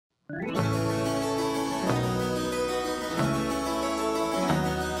Oh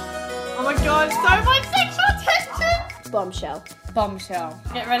my god, so much sexual tension! Bombshell.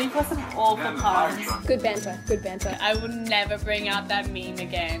 Get ready for some awful puns. Good banter. I will never bring out that meme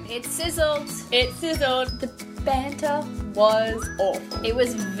again. It sizzled. It sizzled. The banter was awful. It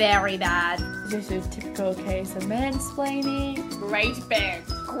was very bad. This is a typical case of mansplaining. Great band.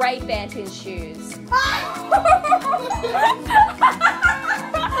 Great banter in shoes.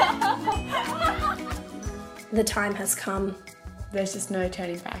 The time has come. There's just no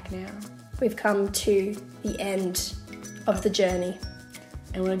turning back now. We've come to the end of the journey.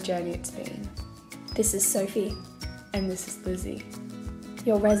 And what a journey it's been. This is Sophie, And this is Lizzie.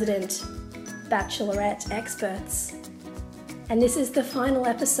 your resident Bachelorette experts. And this is the final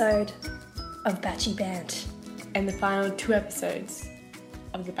episode of Batchy Band. And the final 2 episodes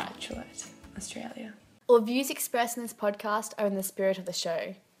of The Bachelorette Australia. All views expressed in this podcast are in the spirit of the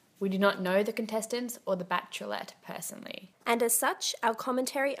show. We do not know the contestants or the Bachelorette personally. And as such, our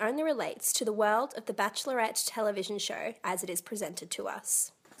commentary only relates to the world of the Bachelorette television show as it is presented to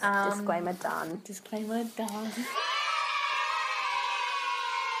us. Disclaimer done. Disclaimer done.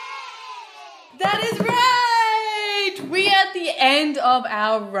 That is right! We are at the end of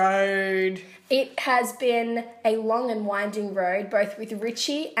our road. It has been a long and winding road, both with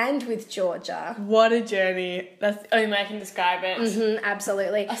Richie and with Georgia. What a journey. That's the only way I can describe it.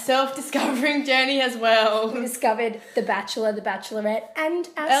 Absolutely. A self-discovering journey as well. We discovered The Bachelor, The Bachelorette, and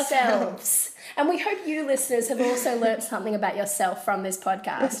ourselves. And we hope you listeners have also learnt something about yourself from this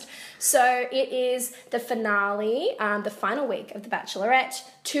podcast. So it is the finale, the final week of The Bachelorette,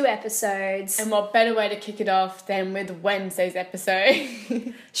 2 episodes. And what better way to kick it off than with Wednesday's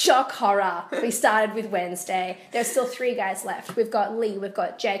episode? Shock horror. We started with Wednesday. There's still 3 guys left. We've got Lee, we've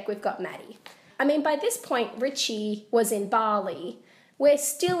got Jake, we've got Maddie. I mean, by this point, Richie was in Bali. We're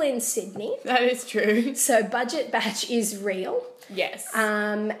still in Sydney. That is true. So Budget Batch is real. Yes.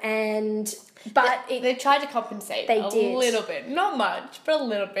 But they tried to compensate They a did. little bit. Not much, but a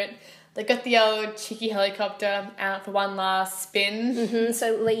little bit. They got the old cheeky helicopter out for one last spin.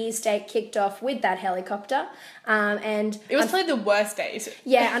 So Lee's date kicked off with that helicopter. And It was probably the worst date.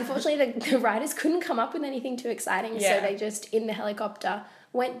 yeah, unfortunately the writers couldn't come up with anything too exciting. Yeah. So they just, in the helicopter,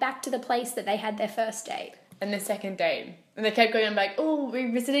 went back to the place that they had their first date. And the second date. And they kept going on like, oh,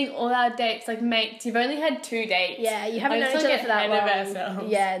 we're visiting all our dates. Like, mates, you've only had 2 dates. Yeah, you haven't Like, known each let's other for not that get ahead long. of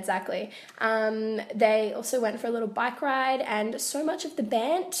ourselves. Yeah, exactly. They also went for a little bike ride, and so much of the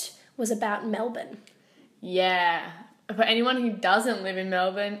band was about Melbourne. Yeah. For anyone who doesn't live in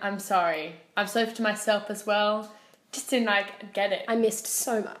Melbourne, I'm sorry. I've spoken to myself as well. Just didn't, get it. I missed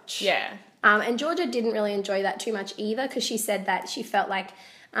so much. Yeah. And Georgia didn't really enjoy that too much either, because she said that she felt like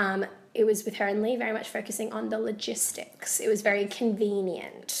it was with her and Lee very much focusing on the logistics. It was very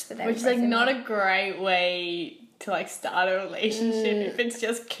convenient. That they Which were is, both not in a great way to, start a relationship if it's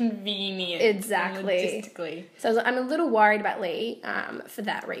just convenient. and Exactly. logistically. So I'm a little worried about Lee for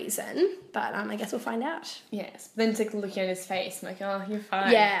that reason, but I guess we'll find out. Yes. Then it's looking at his face. I'm like, oh, you're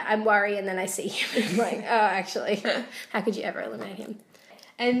fine. Yeah, I'm worried, and then I see him and I'm like, oh, actually, how could you ever eliminate him?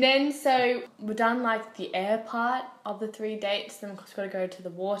 And then, so, we're done, the air part of the 3 dates. Then we've got to go to the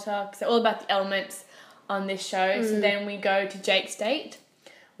water, because they're all about the elements on this show. So then we go to Jake's date,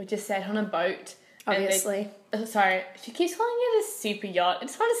 which is set on a boat. Obviously. Sorry, she keeps calling it a super yacht.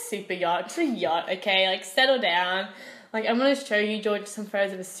 It's not a super yacht. It's a yacht, okay? Settle down. I'm going to show you, George, some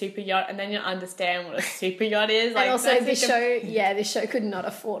photos of a super yacht, and then you'll understand what a super yacht is. And also, that's this show could not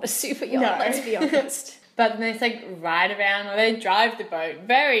afford a super yacht, No. let's be honest. But then they ride around, or they drive the boat.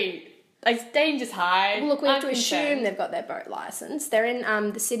 Very, dangerous high. Look, we have I'm to assume concerned. they've got their boat licence. They're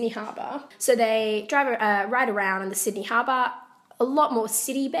in the Sydney Harbour. So they ride around in the Sydney Harbour. A lot more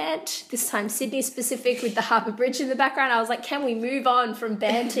city band, this time Sydney specific, with the Harbour Bridge in the background. I was like, can we move on from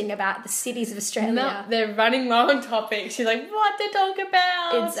banting about the cities of Australia? No, they're running low on topic. She's like, what to talk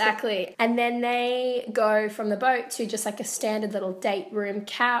about? Exactly. And then they go from the boat to just a standard little date room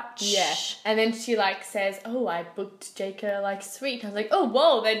couch. Yeah. And then she says, oh, I booked Jake a suite. I was like, oh,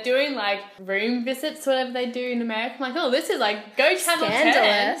 whoa, they're doing room visits, whatever they do in America. I'm like, oh, this is go Channel 10.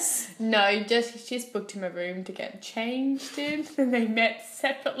 Scandalous. No, she just booked him a room to get changed in. And they met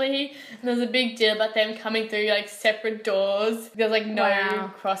separately. And there was a big deal about them coming through separate doors. There was no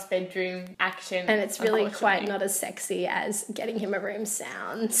Wow. cross bedroom action. And it's really quite unfortunately. not as sexy as getting him a room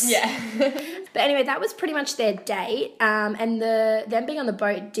sounds. Yeah. But anyway, that was pretty much their date. And them being on the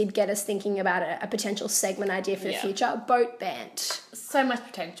boat did get us thinking about a potential segment idea for the Yeah. future. Boat band. So much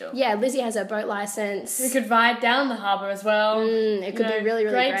potential. Yeah, Lizzie has her boat license. We could ride down the harbour as well. It could be really,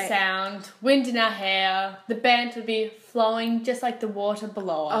 really great. sound, wind in our hair. The band would be flowing just like the water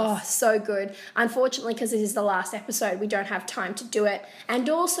below us. Oh, so good. Unfortunately, because this is the last episode, we don't have time to do it. And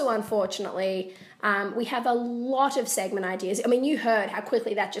also, unfortunately, we have a lot of segment ideas. I mean, you heard how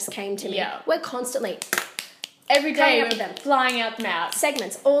quickly that just came to me. Yeah. We're constantly Every day coming up with we're them. flying out the mouth.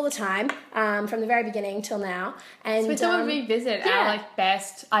 segments all the time, from the very beginning till now. And So we thought we'd revisit yeah. our like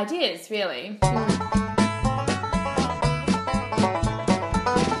best ideas, really.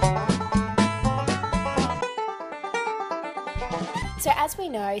 So as we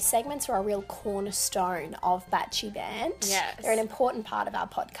know, segments are a real cornerstone of Batchy Band. Yes. They're an important part of our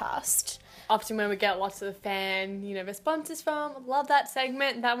podcast. Often when we get lots of fan, responses from, love that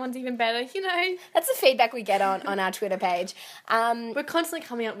segment, that one's even better, That's the feedback we get on our Twitter page. We're constantly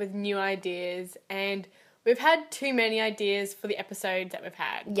coming up with new ideas, and we've had too many ideas for the episodes that we've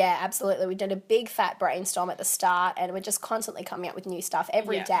had. Yeah, absolutely. We did a big fat brainstorm at the start, and we're just constantly coming up with new stuff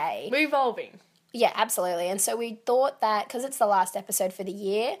every day. We're evolving. Yeah, absolutely. And so we thought that because it's the last episode for the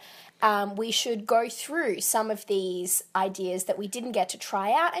year, we should go through some of these ideas that we didn't get to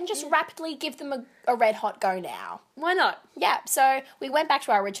try out and just rapidly give them a red hot go now. Why not? Yeah, so we went back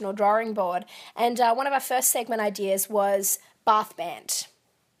to our original drawing board, and one of our first segment ideas was bath band.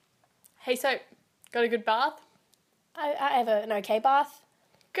 Hey, so, got a good bath? I have an okay bath.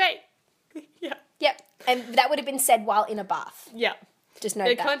 Great. Yeah. Yep, and that would have been said while in a bath. Yeah. Just note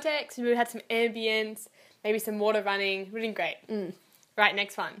The that. context, we had some ambience, maybe some water running. We're doing great. Right,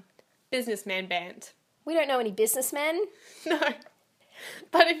 next one. Businessman band. We don't know any businessmen. No.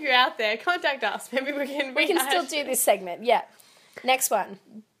 But if you're out there, contact us. Maybe we can We can still do this segment, yeah. Next one.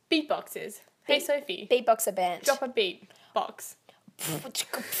 Beatboxes. Hey, Sophie. Beatboxer band. Drop a beat. Box.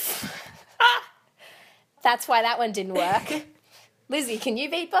 That's why that one didn't work. Lizzie, can you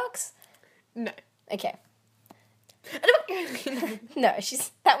beatbox? No. Okay. No,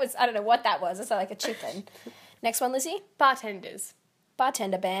 I don't know what that was. It sounded like a chicken. Next one, Lizzie. Bartenders.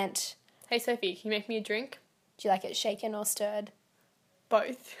 Bartender band. Hey, Sophie, can you make me a drink? Do you like it shaken or stirred?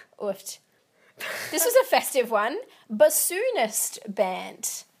 Both. Oofed. This was a festive one. Bassoonist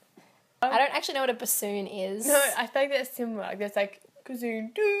band. I don't actually know what a bassoon is. No, I feel like that's similar. Like, there's like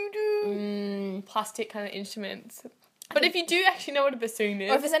kazoo, doo-doo, plastic kind of instruments. But if you do actually know what a bassoon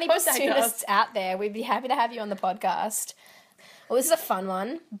is, Or if there's any contact bassoonists us. out there, we'd be happy to have you on the podcast. Well, this is a fun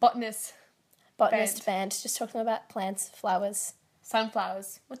one. Botanist. Botanist band. Just talking about plants, flowers.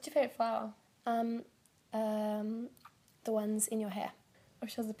 Sunflowers. What's your favourite flower? The ones in your hair. I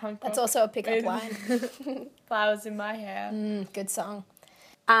wish I was a punk rock. That's also a pickup With line. Flowers in my hair. Good song.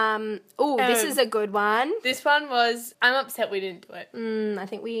 This is a good one. This one was, I'm upset we didn't do it. I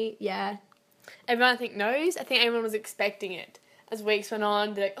think Everyone I think knows. I think everyone was expecting it. As weeks went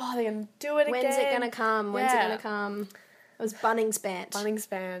on, they're like, oh, they're going to do it again. When's it going to come? When's it Yeah. going to come? It was Bunnings band. Bunnings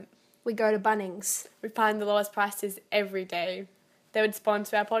band. We go to Bunnings. We find the lowest prices every day. They would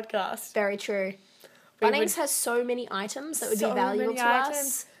sponsor our podcast. Very true. We Bunnings would- has so many items that would be So valuable many to items.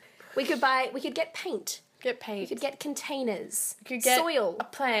 us. We could get paint. Get paint. We could get containers. We could get soil. a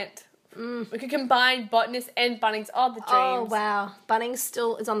plant. We could combine botanist and Bunnings. Oh, the dreams. Oh, wow. Bunnings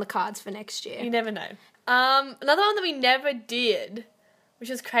still is on the cards for next year. You never know. Another one that we never did, which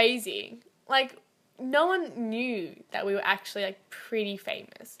is crazy. Like, no one knew that we were actually, like, pretty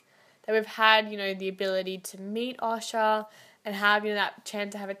famous. That we've had, the ability to meet Osher and have, that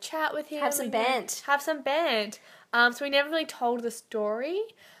chance to have a chat with him. Have some band. Have some band. So we never really told the story.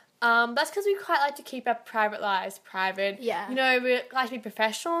 That's because we quite like to keep our private lives private. Yeah. We like to be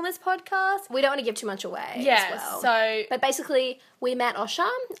professional on this podcast. We don't want to give too much away Yeah, as well. so... But basically, we met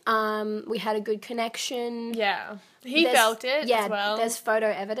Osher. We had a good connection. Yeah. He There's- felt it as well. There's photo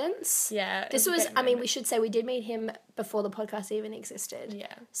evidence. Yeah. This it was, a great moment. we should say we did meet him before the podcast even existed.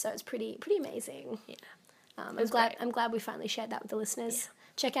 Yeah. So it's pretty amazing. Yeah. I'm was glad great. I'm glad we finally shared that with the listeners.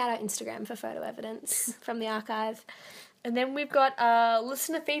 Check out our Instagram for photo evidence from the archive, And then we've got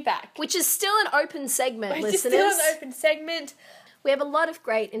listener feedback. which is still an open segment, Which listeners. is still an open segment. We have a lot of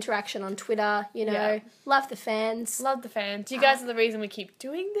great interaction on Twitter. Yeah. Love the fans. Love the fans. You guys are the reason we keep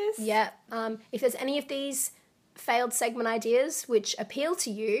doing this. Yeah. If there's any of these failed segment ideas which appeal to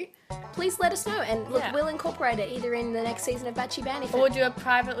you, please let us know. And look, Yeah. we'll incorporate it either in the next season of Batchy Band Or do a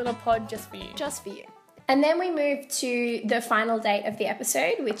private little pod just for you. just for you. And then we move to the final date of the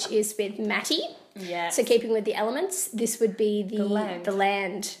episode, which is with Matty. Yes. So keeping with the elements, this would be the land.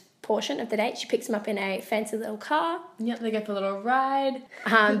 land portion of the date. She picks him up in a fancy little car. Yep, they go for a little ride.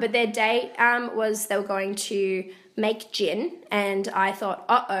 But their date was they were going to make gin, and I thought,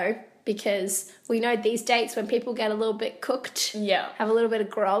 because we know these dates when people get a little bit cooked, Yeah. have a little bit of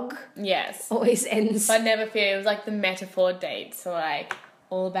grog, Yes. always ends. But never fear, it was like the metaphor date. So like,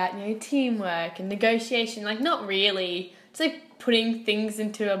 all about, teamwork and negotiation. Like, not really. It's like putting things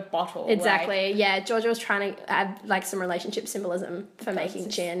into a bottle. Exactly. Yeah, Georgia was trying to add like some relationship symbolism for making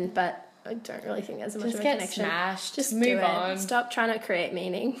gin, but I don't really think there's much Just of a get connection. smashed. Just move do it. on. Stop trying to create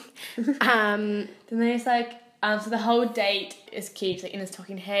meaning. Then there's like, so the whole date is keeps like in his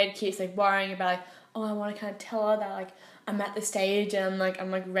talking head, keeps like worrying about like, oh, I want to kind of tell her that like I'm at the stage and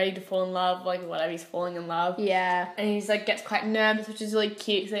I'm ready to fall in love, like whatever, he's falling in love. Yeah. And he's like gets quite nervous, which is really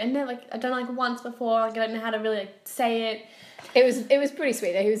cute. So I've done like once before, like I don't know how to really like say it. It was pretty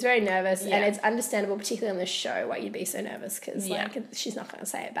sweet though. He was very nervous, Yeah. and it's understandable, particularly on this show, why you'd be so nervous because Yeah. she's not going to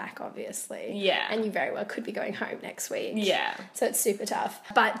say it back, obviously. Yeah. And you very well could be going home next week. Yeah. So it's super tough.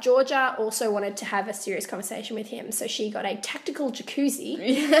 But Georgia also wanted to have a serious conversation with him, so she got a tactical jacuzzi.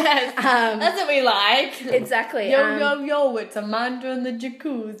 Yes. That's what we like. Exactly. Yo, it's Amanda in the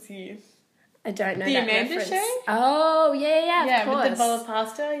jacuzzi. I don't know The that Amanda reference. Show? Oh yeah, of course. With the bowl of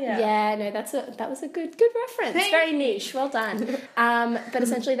pasta, yeah. Yeah, no, that was a good reference. Thanks. Very niche. Well done. But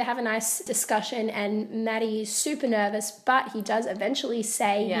essentially, they have a nice discussion, and Maddie is super nervous, but he does eventually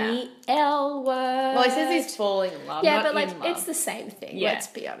say the L word. Well, he says he's falling in love. Yeah, not but like in love. it's the same thing. Yeah. Let's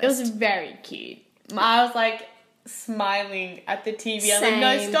be honest. It was very cute. I was like smiling at the TV. I was like,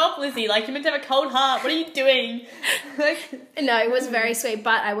 no, Same. stop, Lizzie. Like, you're meant to have a cold heart. What are you doing? Like, No, it was very sweet,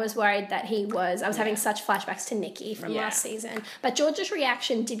 but I was worried that I was having such flashbacks to Nikki from Yeah. last season. But George's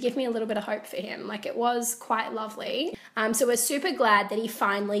reaction did give me a little bit of hope for him. Like, it was quite lovely. So we're super glad that he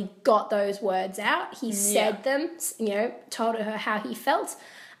finally got those words out. He said them, told her how he felt.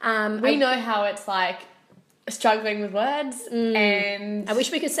 we know how it's like struggling with words, and I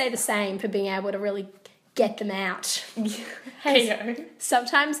wish we could say the same for being able to really get them out. hey,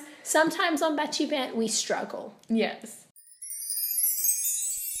 Sometimes on Batchy Bant we struggle. yes.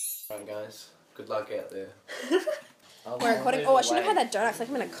 Alright guys, good luck out there. We're recording. Oh, I shouldn't have had that donut. I feel like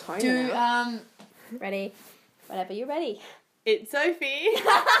I'm in a coma Do now. Ready? Whenever you're ready. it's Sophie.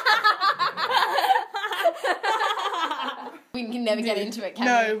 We can never get into it, can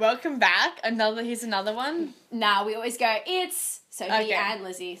No, welcome back. Here's another one. Nah, we always go, it's Sophie Okay. and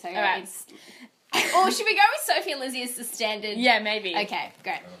Lizzie. So Alright. it's... Or should we go with Sophie and Lizzie as the standard? Yeah, maybe. Okay,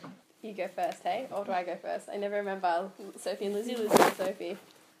 go. You go first, hey? Or do I go first? I never remember Sophie and Lizzie, Lizzie and Sophie.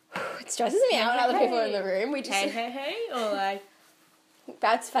 It stresses me out when other people are in the room. We just... Hey, or like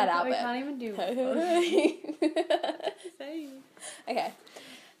That's Fat we Albert. can't even do it. Okay.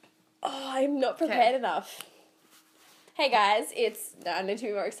 Oh, I'm not prepared enough. Hey guys, no, I need to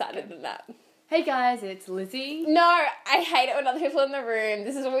be more excited than that. Hey guys, it's Lizzie. No, I hate it when other people are in the room.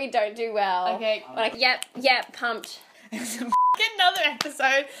 This is what we don't do well. Okay. Like, yep, pumped. It's another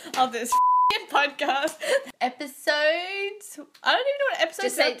episode of this podcast. Episodes. I don't even know what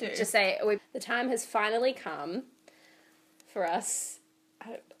episodes are up to. Just say, the time has finally come for us.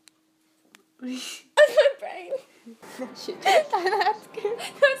 My brain. Shit. That's good. No,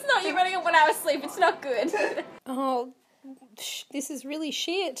 it's not. You're running it when I was asleep. It's not good. Oh, this is really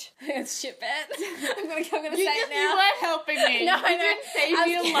shit. It's shit bad. I'm gonna say it now. You weren't helping me. No, I You know. didn't save I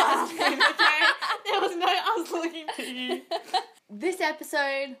me was a last name, okay? There was no us looking for you. This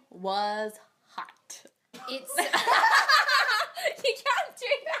episode was hot. It's. You can't do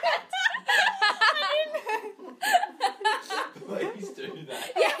that. Please do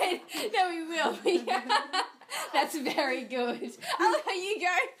that. Yeah, no, we will. Yeah. That's very good. I'll let you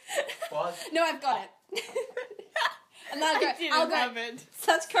go. What? No, I've got it. And then I'll go. It.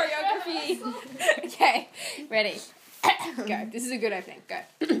 Such choreography. Okay, ready. Go. This is a good opening. Go.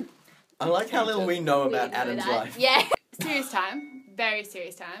 I like how little we know about Adam's life. Yeah. Serious time. Very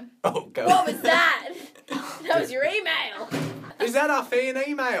serious time. Oh, go. What was that? That was your email. Is that our fan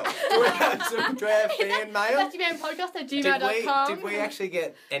email? Do we have fan mail? That's your man podcast at gmail.com. Did we actually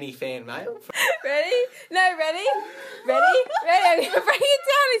get any fan mail? Ready? No, ready? Ready? I need to bring it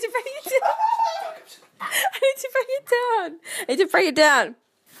down. I need to bring it down.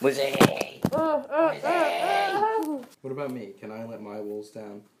 What about me? Can I let my walls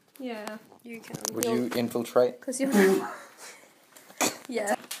down? Yeah, you can. Would you infiltrate? Because you're...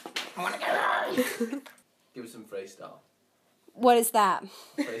 Yeah. Give us some freestyle. What is that?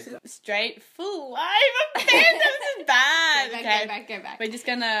 Freestyle. Straight full live offense. This is bad. Go back. We're just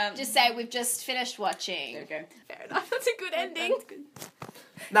gonna... Just say we've just finished watching. Okay. Fair enough. That's a good ending.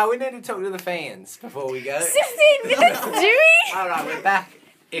 No, we need to talk to the fans before we go. 16 minutes, do we? Alright, we're back.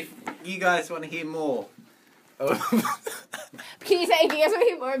 If you guys want to hear more... Can you say, if you guys want to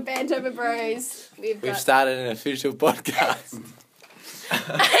hear more of Bantover Bros, We've started an official podcast.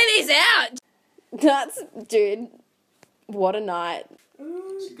 And he's out. That's, dude, what a night.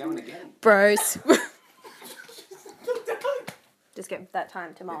 She's going again. Bros. just get that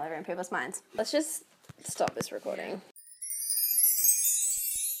time to mull over in people's minds. Let's just stop this recording.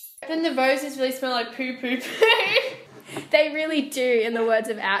 Then the roses really smell like poo poo poo. They really do, in the words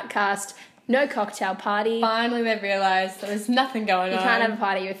of Outcast. No cocktail party. Finally, they've realised there's nothing going You on. can't have a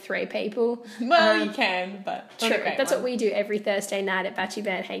party with 3 people. Well, you can, but not a True. great That's one. what we do every Thursday night at Batchy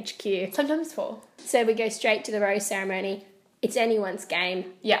Band HQ. Sometimes 4. So we go straight to the rose ceremony. It's anyone's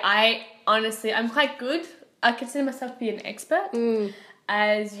game. Yeah, I'm quite good. I consider myself to be an expert,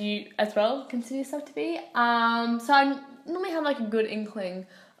 as you as well consider yourself to be. So I normally have like a good inkling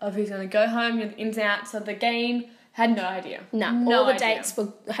of who's going to go home, the ins and outs of the game. Had no idea. No, all the dates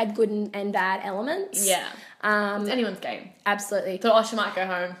had good and bad elements. Yeah. It's anyone's game. Absolutely. So Osher might go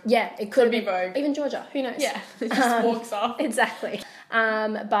home. Yeah, it could be be Vogue. Even Georgia, who knows? Yeah. Just walks off. Exactly.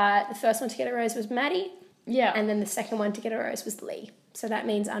 But the first one to get a rose was Maddie, Yeah. and then the second one to get a rose was Lee. So that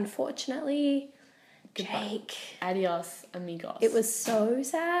means, unfortunately, Jake. Adios, amigos. It was so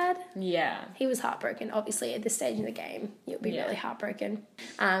sad. Yeah. He was heartbroken. Obviously, at this stage in the game, you'll be Yeah. really heartbroken.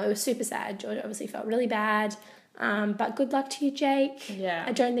 It was super sad. Georgia obviously felt really bad. But good luck to you, Jake. Yeah.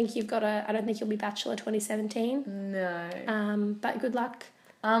 I don't think you'll be Bachelor 2017. No. But good luck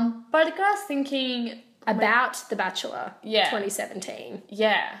But it got us thinking about The Bachelor Yeah. 2017.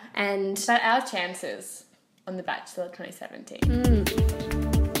 Yeah. And About our chances on The Bachelor 2017.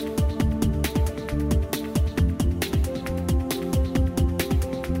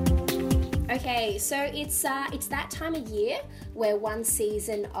 okay, so it's that time of year where one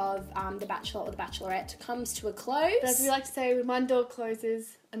season of The Bachelor or The Bachelorette comes to a close. But as we like to say, when one door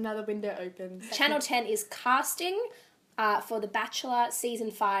closes, another window opens. Channel 10 is casting for The Bachelor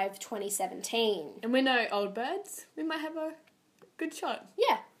Season 5 2017. And we're no old birds. We might have a good shot.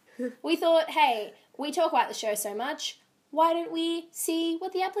 Yeah. We thought, hey, we talk about the show so much, why don't we see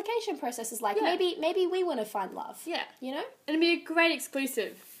what the application process is like? Yeah. Maybe we want to find love. Yeah. You know? And it'd be a great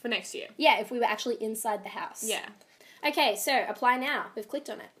exclusive for next year. Yeah, if we were actually inside the house. Yeah. Okay, so apply now. We've clicked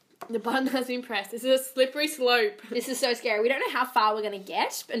on it. The button has been pressed. This is a slippery slope. This is so scary. We don't know how far we're going to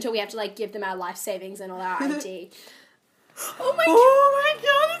get until we have to, like, give them our life savings and all our ID. Oh my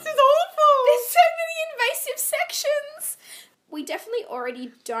God, this is awful! There's so many invasive sections. We definitely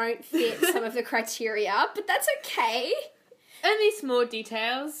already don't fit some of the criteria, but that's okay. Only small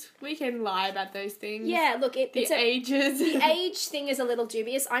details. We can lie about those things. Yeah, look, The ages. The age thing is a little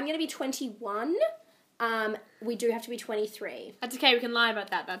dubious. I'm going to be 21. We do have to be 23. That's okay, we can lie about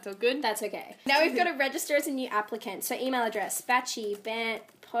that. That's all good. That's okay. Now we've got to register as a new applicant. So email address,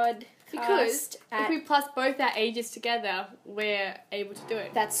 batchybandpodcast Because at... if we plus both our ages together, we're able to do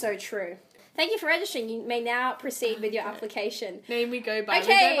it. That's so true. Thank you for registering. You may now proceed with your application. Name we go by.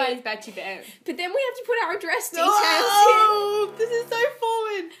 Okay. We go by is Batchy Band. But then we have to put our address details Oh, this is so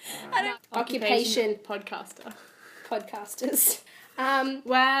forward. I don't... Occupation podcaster. podcasters.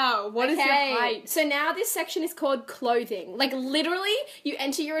 Wow, what is your height? So now this section is called clothing. Like, literally, you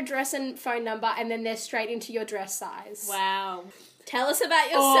enter your address and phone number, and then they're straight into your dress size. Wow. Tell us about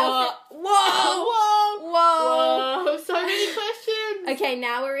yourself. Whoa! So many questions. Okay,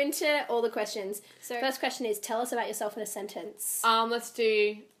 now we're into all the questions. So first question is, tell us about yourself in a sentence. Let's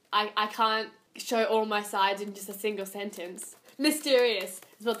do. I can't show all my sides in just a single sentence. Mysterious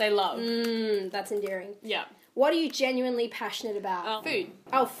is what they love. That's endearing. Yeah. What are you genuinely passionate about? Food.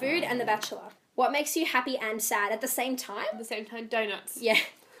 Oh, food and The Bachelor. What makes you happy and sad at the same time? At the same time, donuts. Yeah.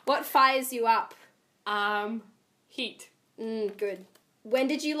 What fires you up? Heat. Good. When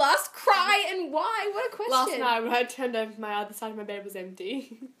did you last cry and why? What a question. Last night when I turned over, my other side of my bed was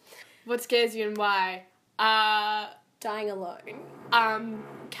empty. What scares you and why? Dying alone.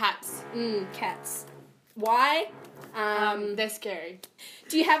 Cats. Cats. Why? They're scary.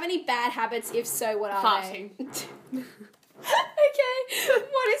 Do you have any bad habits? If so, what are Farting. they? Okay.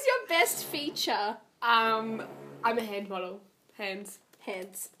 What is your best feature? I'm a hand model. Hands.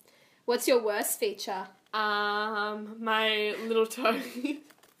 Hands. What's your worst feature? My little toe.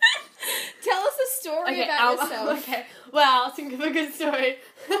 Tell us a story about yourself. Okay. Well, I'll think of a good story.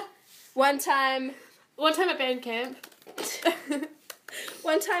 One time at band camp.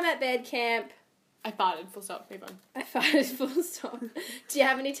 at bed camp, I farted, full stop, move on. I farted full stop. Do you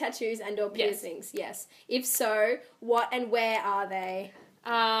have any tattoos and or Yes. piercings? Yes. If so, what and where are they?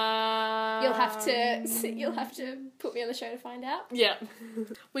 You'll have to put me on the show to find out. Yeah.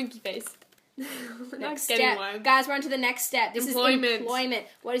 Winky face. Next getting step. one. Guys, we're on to the next step. This Employment. is employment.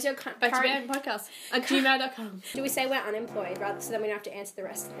 What is your Back to current... band podcast. At gmail.com. Do we say we're unemployed, rather, so then we don't have to answer the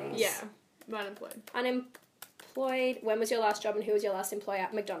rest of these? Yeah. I'm unemployed. Unemployed. When was your last job and who was your last employer?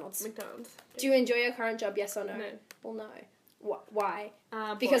 McDonald's. McDonald's. Do you enjoy your current job, yes or no? No. Well, no. Why?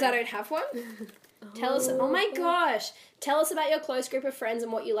 Because Boring. I don't have one? Tell us. Oh my gosh! Tell us about your close group of friends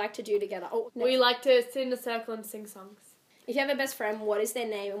and what you like to do together. Oh, We like to sit in a circle and sing songs. if you have a best friend, what is their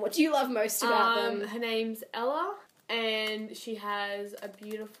name and what do you love most about them? Her name's Ella, and she has a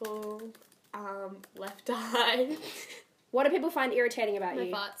beautiful left eye. What do people find irritating about My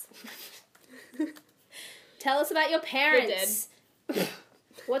you? farts. Tell us about your parents.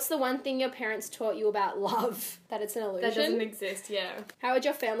 What's the one thing your parents taught you about love? That it's an illusion? That doesn't exist, yeah. How would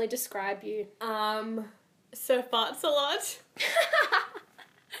your family describe you? So farts a lot.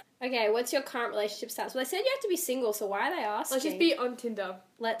 Okay, what's your current relationship status? Well, they said you have to be single, so why are they asking? Let's just be on Tinder.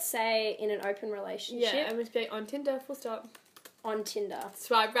 Let's say in an open relationship. Yeah, I'm just be on Tinder, full stop. On Tinder.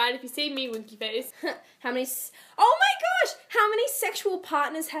 Swipe right if you see me, winky face. How many... Oh my gosh! How many sexual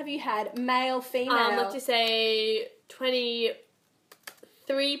partners have you had? Male, female? Let's just say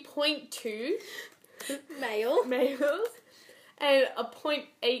 23.2 Male. males and a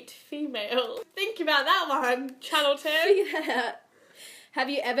 0.8 female. Think about that one, Channel 10. Figure that out. Have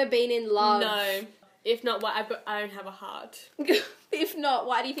you ever been in love? No. If not, why I don't have a heart. If not,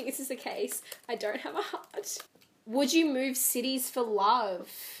 why do you think this is the case? I don't have a heart. Would you move cities for love?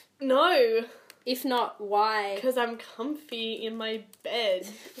 No, If not, why? because I'm comfy in my bed.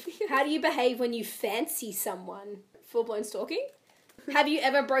 How do you behave when you fancy someone? Full-blown stalking? Have you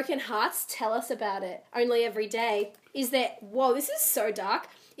ever broken hearts? Tell us about it. Only every day. Is there... Whoa, this is so dark.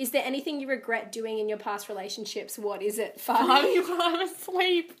 Is there anything you regret doing in your past relationships? What is it? Fun? While I'm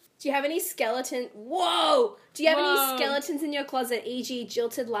asleep. Do you have any skeleton... Whoa! Do you have Whoa. any skeletons in your closet, e.g.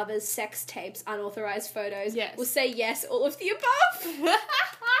 jilted lovers, sex tapes, unauthorized photos? Yes. We'll say yes, all of the above.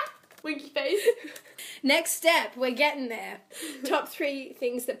 Winky face. Next step, we're getting there. Top 3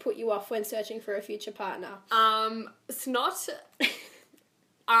 things that put you off when searching for a future partner. Snot.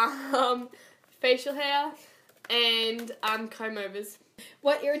 Facial hair. And comb overs.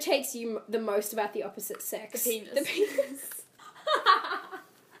 What irritates you the most about the opposite sex? The penis. The penis.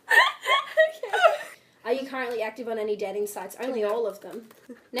 Okay. Are you currently active on any dating sites? Only all of them.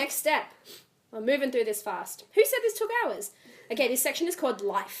 Next step. I'm moving through this fast. Who said this took hours? Okay, this section is called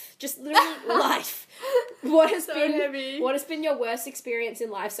life. Just literally life. What has So been heavy. What has been your worst experience in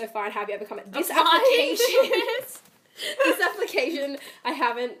life so far, and have you overcome it? This Applying. application. This application, I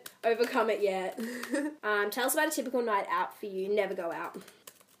haven't overcome it yet. Tell us about a typical night out for you. Never go out.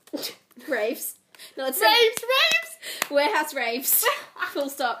 Raves. No, let's say Raves. warehouse raves. Full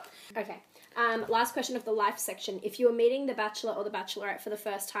stop. Okay. Last question of the life section. If you were meeting the Bachelor or the Bachelorette for the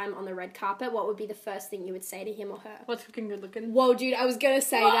first time on the red carpet, what would be the first thing you would say to him or her? What's looking good looking? Whoa, dude, I was gonna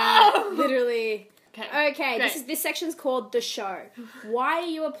say that. Literally. Okay, Great. this section's called The Show. Why are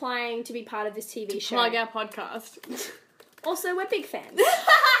you applying to be part of this TV show? Plug our podcast. Also, we're big fans.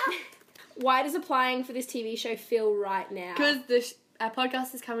 Why does applying for this TV show feel right now? Because our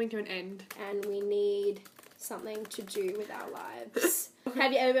podcast is coming to an end. And we need something to do with our lives.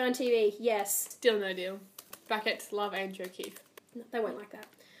 Have you ever been on TV? Yes. Still no deal. Brackets, love Andrew O'Keefe. No, they won't like that.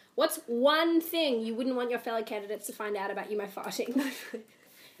 What's one thing you wouldn't want your fellow candidates to find out about you by farting?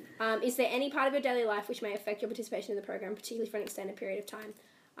 Is there any part of your daily life which may affect your participation in the program, particularly for an extended period of time?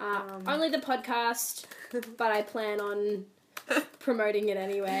 Only the podcast, but I plan on promoting it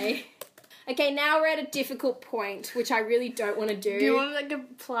anyway. Okay, now we're at a difficult point, which I really don't want to do. Do you want to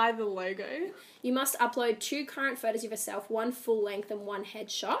apply the logo? You must upload 2 current photos of yourself, 1 full length and 1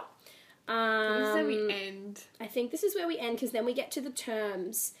 headshot. This is where we end. I think this is where we end, because then we get to the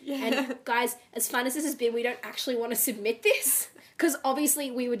terms. Yeah. And guys, as fun as this has been, we don't actually want to submit this, because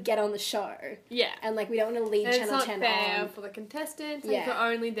obviously we would get on the show. Yeah. And we don't want to lead And Channel it's 10 not fair on. for the contestants. Yeah. And if we're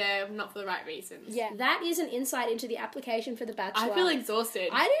only there not for the right reasons. Yeah, that is an insight into the application for The Bachelor. I feel exhausted.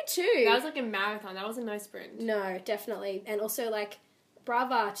 I do too. That was like a marathon. That wasn't no sprint. No, definitely. And also,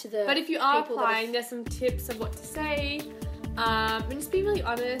 brava to the But if you are people that have- applying, there's some tips of what to say. And just be really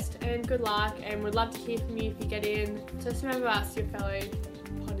honest, and good luck, and we'd love to hear from you if you get in. Just remember us, your fellow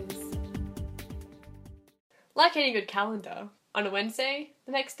potters. Like any good calendar, on a Wednesday,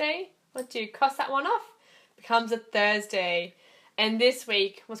 the next day, what do you cross that one off? Becomes a Thursday. And this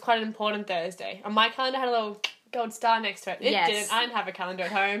week was quite an important Thursday. On my calendar, I had a little gold star next to it. It Yes. didn't. I didn't have a calendar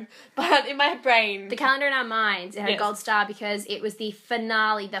at home. But in my brain... The calendar in our minds, it had Yes. a gold star because it was the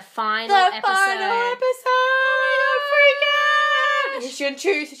finale, the final The episode. final episode! Freak out! Who's gonna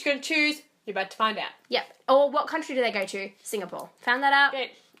choose? Who's gonna choose? You're about to find out. Yep. Or what country do they go to? Singapore. Found that out.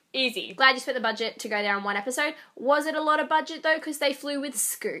 Great. Easy. Glad you spent the budget to go there on one episode. Was it a lot of budget though? Because they flew with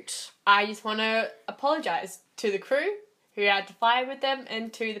Scoot. I just want to apologise to the crew who had to fly with them,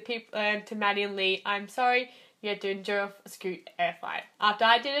 and to the people, to Maddie and Lee. I'm sorry. You had to endure a Scoot air flight. After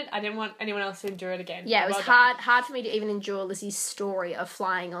I did it, I didn't want anyone else to endure it again. Yeah, it was Well done. hard for me to even endure Lizzie's story of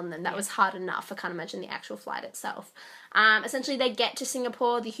flying on them. That was hard enough. I can't imagine the actual flight itself. Essentially, they get to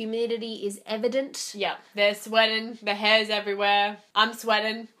Singapore. The humidity is evident. Yeah, they're sweating. The hair's everywhere. I'm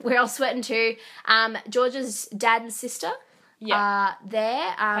sweating. We're all sweating too. George's dad and sister are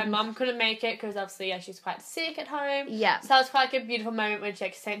there. My mum couldn't make it because obviously she's quite sick at home. Yeah. So that was quite like a beautiful moment when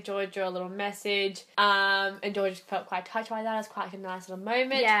she sent Georgia a little message. And Georgia felt quite touched by that. It was quite a nice little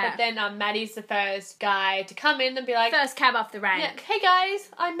moment. Yeah. But then Maddie's the first guy to come in and be like, First cab off the rank. yeah, hey guys,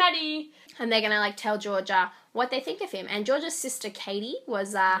 I'm Maddie. And they're going to tell Georgia what they think of him. And Georgia's sister Katie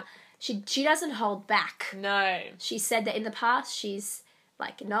was, she doesn't hold back. No. She said that in the past she's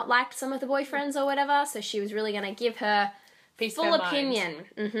not liked some of the boyfriends or whatever, so she was really going to give her Peace full of her opinion.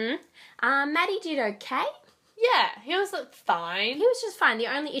 mind. Maddie did okay. Yeah, he was fine. He was just fine. The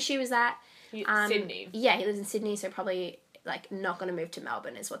only issue is that Sydney. Yeah, he lives in Sydney, so probably not going to move to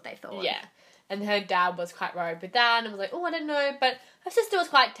Melbourne is what they thought. Yeah. And her dad was quite worried with that and was like, oh, I don't know. But her sister was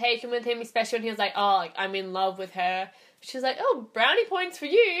quite taken with him, especially when he was like, oh, I'm in love with her. She was like, oh, brownie points for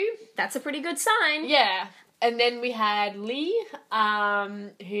you. That's a pretty good sign. Yeah. And then we had Lee,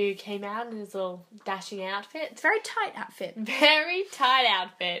 who came out in his little dashing outfit. It's a very tight outfit. Very tight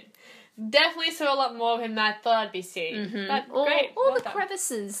outfit. Definitely saw a lot more of him than I thought I'd be seeing. But All well the done.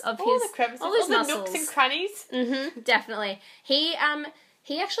 crevices of All his... the crevices, all his all the muscles. nooks and crannies. Definitely.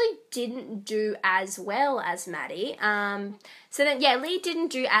 He actually didn't do as well as Maddie. So then, yeah, Lee didn't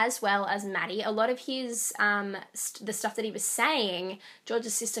do as well as Maddie. A lot of his, the stuff that he was saying,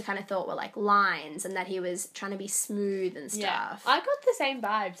 George's sister kind of thought were lines and that he was trying to be smooth and stuff. Yeah. I got the same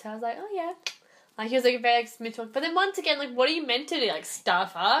vibes. I was like, oh yeah. He was a very smooth talk. But then once again, what are you meant to do?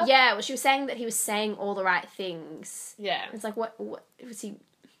 Stuff up? Yeah, well, she was saying that he was saying all the right things. Yeah. It's what was he...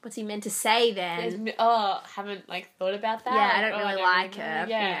 What's he meant to say then? Haven't thought about that. Yeah, I don't really like her.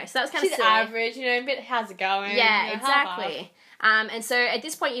 Yeah, so that was kind of she's silly. average, a bit. How's it going? Yeah, Half-half. exactly. And so at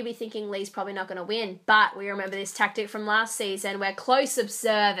this point, you'd be thinking Lee's probably not going to win, but we remember this tactic from last season, where close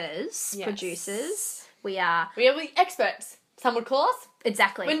observers, Yes. producers, we are We are experts. Some would call us.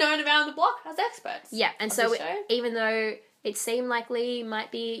 exactly. We're known around the block as experts. Yeah, and of so this show. even though it seemed like Lee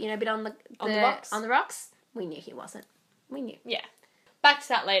might be a bit on the rocks, we knew he wasn't. We knew. Yeah. Back to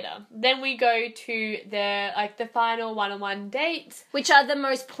that later. Then we go to the final one-on-one dates. Which are the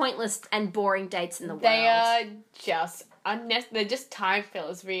most pointless and boring dates in the world. They are just they're just time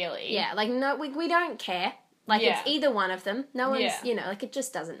fillers, really. Yeah, no, we don't care. Yeah. It's either one of them. No one's, Yeah. it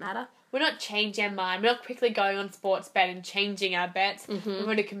just doesn't matter. We're not changing our mind. We're not quickly going on sports bet and changing our bets. Mm-hmm. We're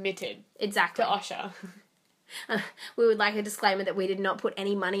already committed Exactly. to Osher. We would like a disclaimer that we did not put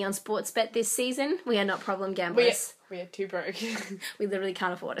any money on sports bet this season. We are not problem gamblers. We are too broke. We literally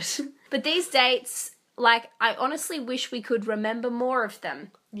can't afford it. But these dates, I honestly wish we could remember more of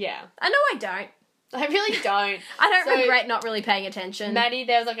them. Yeah. I know I don't. I really don't. I don't So, regret not really paying attention. Maddie,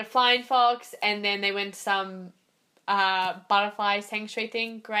 there was a flying fox, and then they went to some butterfly sanctuary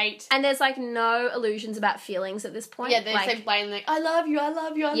thing. Great. And there's no illusions about feelings at this point. Yeah, they're just blatantly I love you, I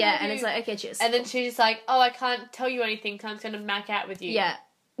love you, I love you. yeah, and it's okay, cheers. And then she's just like, oh, I can't tell you anything because I'm just going to mac out with you. yeah.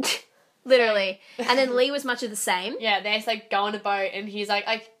 Literally. And then Lee was much of the same. Yeah, they just go on a boat, and he's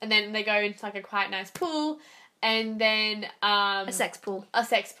and then they go into a quite nice pool, and then A sex pool.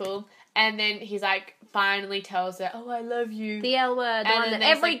 and then he's finally tells her, oh, I love you. The L word, the And one then that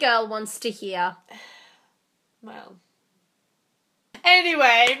there's, every girl wants to hear. Well.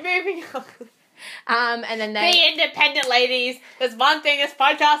 Anyway, moving on. And then they... Be independent, ladies. There's one thing this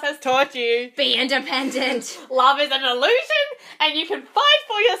podcast has taught you. Be independent. Love is an illusion, and you can fight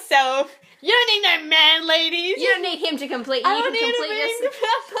for yourself. You don't need no man, ladies. You don't need him to complete you. I You don't can need complete a ring yourself.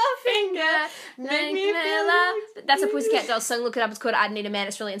 around my finger. Make me feel like... That's a Pussycat Dolls song. Look it up. It's called I Need a Man.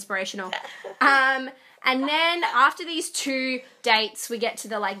 It's really inspirational. And then after these 2 dates, we get to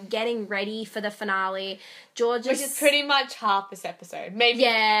the getting ready for the finale. George's... Which is pretty much half this episode. Maybe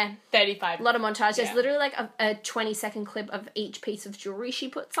 35. A lot of montage. There's Yeah. literally a 20-second clip of each piece of jewelry she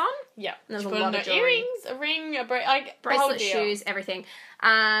puts on. Yeah. There's She a put lot on of her jewelry. earrings, a ring, a the whole Bracelet, deal. shoes, everything.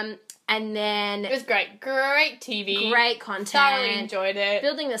 And then... It was great. Great TV. Great content. Thoroughly enjoyed it.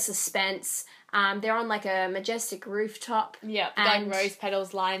 Building the suspense. They're on a majestic rooftop. Yeah, and rose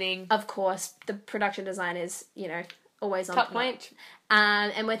petals lining. of course, the production design is, always on Top point.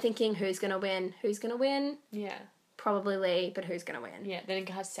 notch. And we're thinking, who's going to win? Who's going to win? Yeah. Probably Lee, but who's going to win? Yeah, then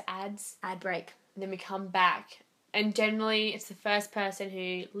it goes to ads. Ad break. And then we come back. And generally, it's the first person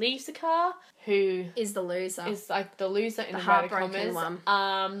who leaves the car who Is the loser. is the loser in The inverted heartbroken commas.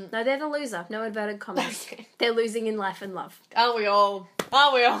 one. No, they're the loser. No inverted commas. They're losing in life and love. Aren't we all?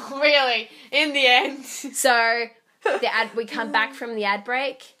 Oh, we all really, in the end. So we come back from the ad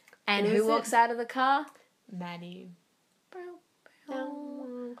break, and who walks out of the car? Maddie.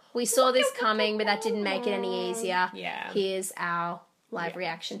 We saw this coming, but that didn't make it any easier. Yeah. Here's our live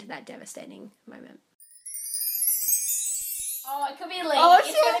reaction to that devastating moment. Oh, it could be Lee. Oh, it's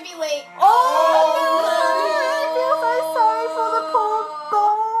going to be Lee.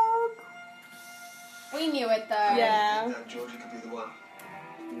 We knew it though. Yeah. Georgia could be the one.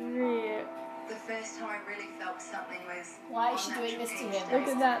 Yeah. The first time I really felt something was... Why is she doing this to him? Look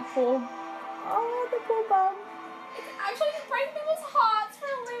at that poor... Oh, the poor bum. It's actually breaking people's hearts for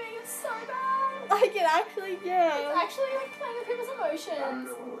a living. It's so bad. Like, it actually, yeah. It's actually like playing with people's emotions.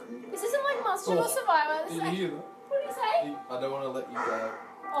 This isn't like Master or Survivor. This is like, what do you say? I don't want to let you go.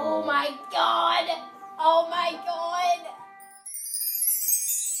 Oh my god. Oh my god.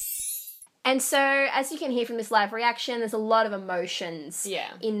 And so, as you can hear from this live reaction, there's a lot of emotions Yeah.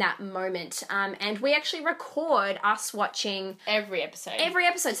 in that moment. And we actually record us watching Every episode. every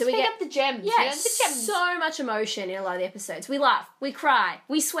episode. So we Pick get up the gems. yeah, You know, the gems. so much emotion in a lot of the episodes. We laugh, we cry,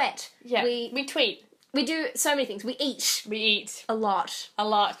 we sweat. Yeah. We tweet. we do so many things. We eat We eat. a lot. A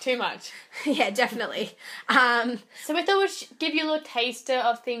lot. Too much. Yeah, definitely. So we thought we'd give you a little taster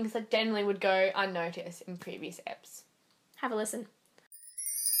of things that generally would go unnoticed in previous eps. Have a listen.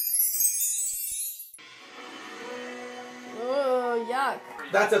 Oh, yuck.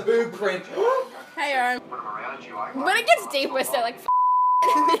 That's a boob print. Hey, Aaron. When it gets deep, we're still like,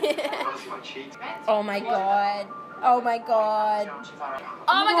 Oh my god. Oh my god.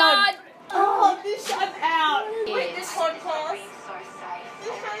 oh my god. Oh, this I'm out. Wait, this podcast. So safe.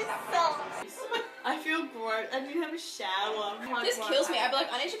 This really sucks. I feel bored. I didn't have a shower. This kills me. I'd be like,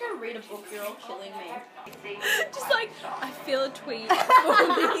 I need to go read a book. You're all killing me. Just like, I feel a tweet.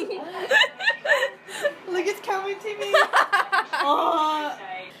 Look, it's coming to me. Oh.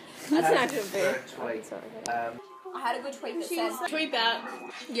 That's an active bit. I had a good tweet that said, Tweet that.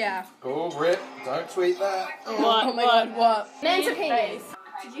 Yeah. Oh, Rip, don't tweet that. What? Oh my god, what? Man's Your opinion. face.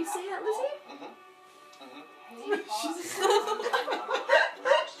 did you see that, Lizzie?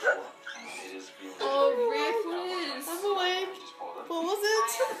 Oh, Riff, I'm awake. What was it?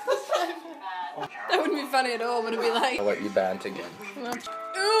 That wouldn't be funny at all, but it'd be like, I'll let you bant again.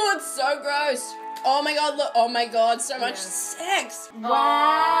 ooh, it's so gross. Oh my god, look. Oh my god, so much sex. Wow.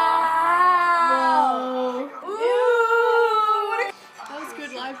 That was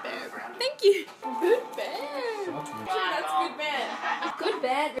good live, babe. Thank you. Good band. That's good band. Good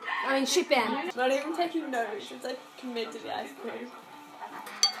band. I mean, shit band. Not even taking notes. It's like commit to the ice cream.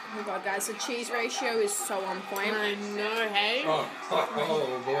 Oh my god, guys, the cheese ratio is so on point. I know, hey?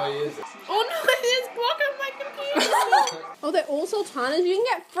 Oh boy, is it. Oh no, it is block on my computer. Oh, they're all sultanas. You can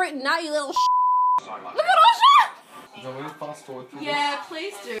get fruit now, you little Look at Osha! Do you want me to fast forward through Yeah,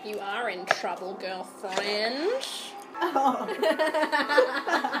 please do. You are in trouble, girlfriend.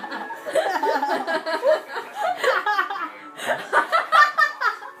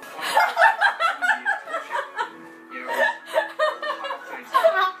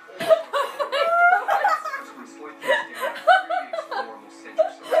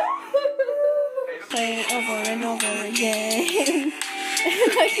 Play it over and over again.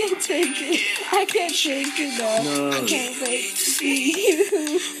 And I can't take it. I can't take it now. No. I can't wait to see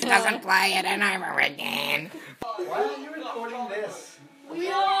you. Doesn't play it and over again. Why are you recording this? We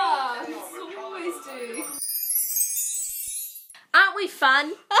are. We always do. Aren't we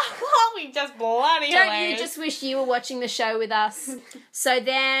fun? Aren't we just bloody Don't you hilarious? just wish you were watching the show with us? So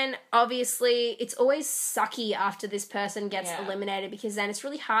then, obviously, it's always sucky after this person gets Yeah. eliminated because then it's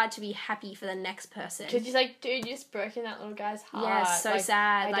really hard to be happy for the next person. Because you're like, dude, you just broken that little guy's heart. Yeah, so Like,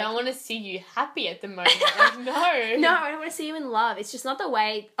 sad. I Like- don't want to see you happy at the moment. Like, no. No, I don't want to see you in love. It's just not the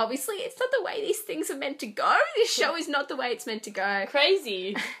way, obviously, it's not the way these things are meant to go. This show is not the way it's meant to go.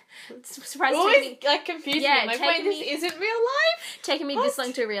 Crazy. It's surprising Always like confusing. Yeah, I'm like, wait, taking this me- isn't real life? taken me this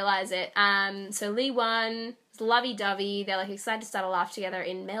long to realise it. So Lee won. It's lovey-dovey. They're like excited to start a laugh together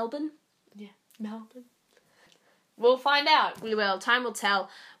in Melbourne. Yeah, Melbourne. We'll find out We will. Time will tell.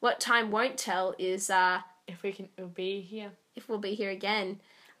 What time won't tell is if we can. It'll be here. if we'll be here again.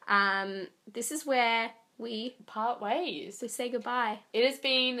 This is where we Part ways. say goodbye. It has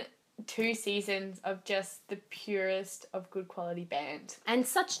been 2 seasons of just the purest of good quality band. And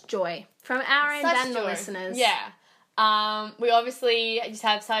such joy from our end Such and the joy. listeners. Yeah. We obviously just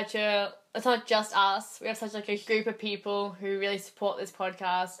have such a. It's not just us. We have such like a group of people who really support this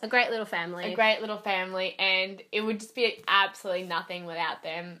podcast. A great little family. A great little family, and it would just be absolutely nothing without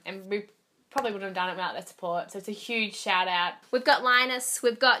them. And we probably wouldn't have done it without their support. So it's a huge shout out. We've got Linus,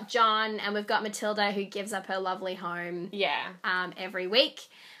 we've got John, and we've got Matilda, who gives up her lovely home Yeah. every week.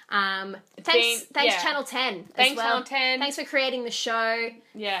 Thanks yeah. Channel 10 Thanks, as well. Channel 10. Thanks for creating the show.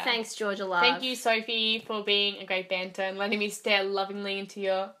 Yeah. Thanks, Georgia Love. Thank you, Sophie, for being a great banter and letting me stare lovingly into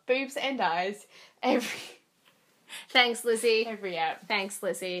your boobs and eyes Thanks, Lizzie. every app. Thanks,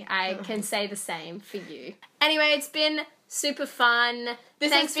 Lizzie. I can say the same for you. Anyway, it's been super fun.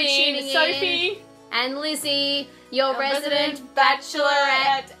 This Thanks has for been tuning in. Sophie, And Lizzie, your resident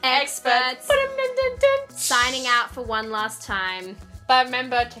Bachelorette experts, experts. signing out for one last time. But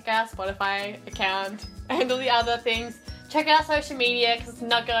remember, check out our Spotify account and all the other things. Check out social media because it's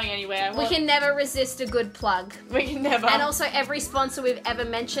not going anywhere. We can never resist a good plug. We can never. And also, every sponsor we've ever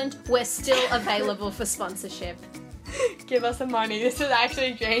mentioned, we're still available for sponsorship. give us some money. This has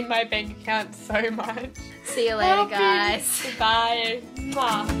actually drained my bank account so much. See you later, guys. Bye.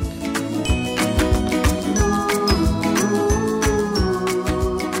 Mwah.